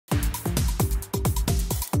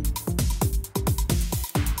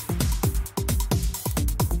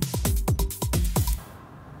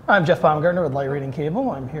I'm Jeff Baumgartner with Light Reading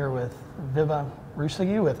Cable. I'm here with Viva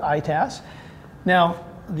Rusegi with itaas. Now,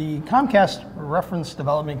 the Comcast Reference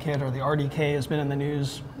Development Kit, or the RDK, has been in the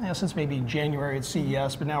news since maybe January at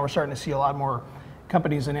CES, but now we're starting to see a lot more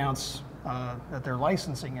companies announce that they're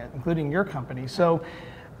licensing it, including your company. So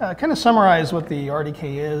kind of summarize what the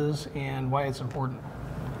RDK is and why it's important.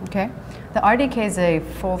 Okay. The RDK is a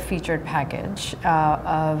full-featured package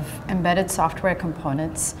of embedded software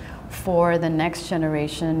components for the next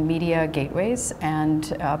generation media gateways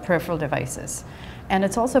and peripheral devices. And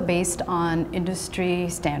it's also based on industry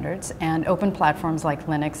standards and open platforms like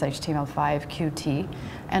Linux, HTML5, Qt,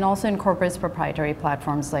 and also incorporates proprietary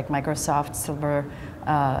platforms like Microsoft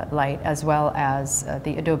Silverlight, as well as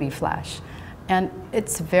the Adobe Flash. And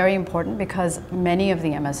it's very important because many of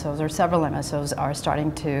the MSOs, or several MSOs, are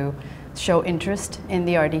starting to show interest in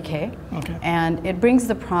the RDK. Okay. And it brings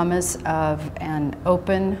the promise of an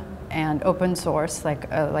open source, like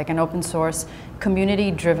an open source,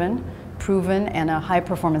 community-driven, proven, and a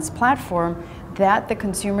high-performance platform that the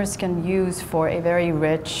consumers can use for a very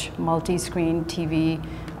rich multi-screen TV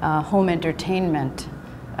home entertainment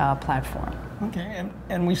platform. Okay,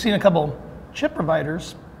 and we've seen a couple chip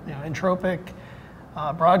providers, Entropic,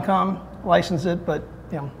 Broadcom license it, but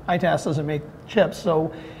itaas doesn't make chips.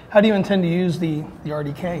 So how do you intend to use the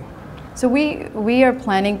RDK? So we are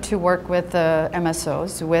planning to work with the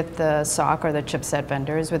MSOs, with the SoC or the chipset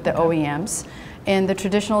vendors, with the OEMs, in the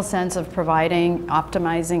traditional sense of providing,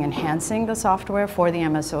 optimizing, enhancing the software for the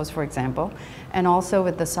MSOs, for example, and also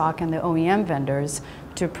with the SoC and the OEM vendors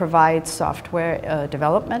to provide software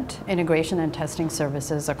development, integration, and testing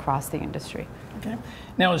services across the industry. Okay.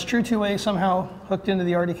 Now, is True2Way somehow hooked into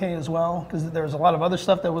the RDK as well? Because there's a lot of other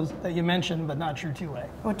stuff that you mentioned, but not True2Way.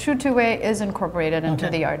 Well, True2Way is incorporated into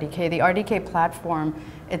the RDK. The RDK platform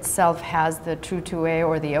itself has the True2Way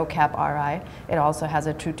or the OCAP RI. It also has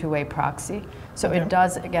a True2Way proxy. So it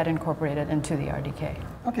does get incorporated into the RDK.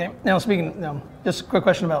 Okay. Now, just a quick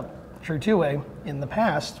question about True2Way. In the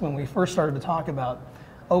past, when we first started to talk about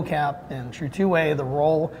OCAP and True2Way, the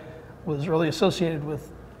role was really associated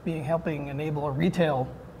with helping enable a retail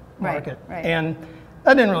market. Right. And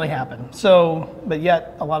that didn't really happen. So, but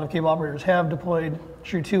yet a lot of cable operators have deployed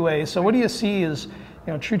True2Way. So what do you see as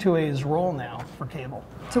True2Way's role now for cable?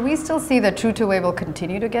 So we still see that True2Way will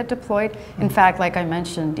continue to get deployed. In fact, like I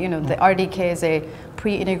mentioned, the RDK is a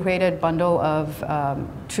pre-integrated bundle of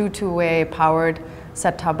True2Way powered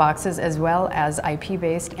set-top boxes, as well as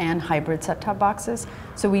IP-based and hybrid set-top boxes.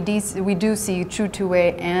 So we do see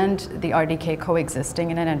True2Way and the RDK coexisting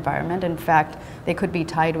in an environment. In fact, they could be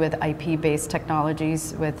tied with IP-based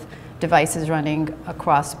technologies, with devices running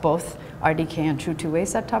across both RDK and True2Way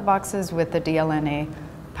set-top boxes with the DLNA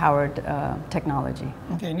powered technology.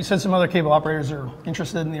 Okay, and you said some other cable operators are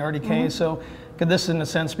interested in the RDK, so could this in a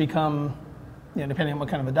sense become, depending on what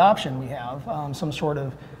kind of adoption we have, some sort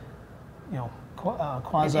of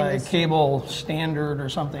quasi-cable standard or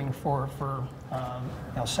something for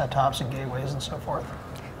set-tops and gateways and so forth?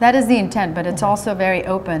 That is the intent, but it's also very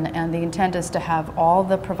open, and the intent is to have all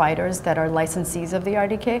the providers that are licensees of the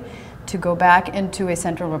RDK to go back into a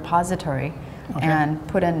central repository and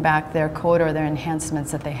put in back their code or their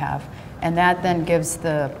enhancements that they have. And that then gives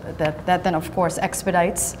that then of course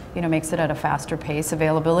expedites, makes it at a faster pace,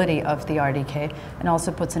 availability of the RDK, and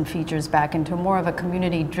also puts in features back into more of a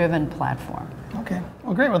community-driven platform. Okay,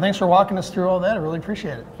 well great. Well, thanks for walking us through all that. I really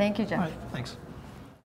appreciate it. Thank you, Jeff. All right, thanks.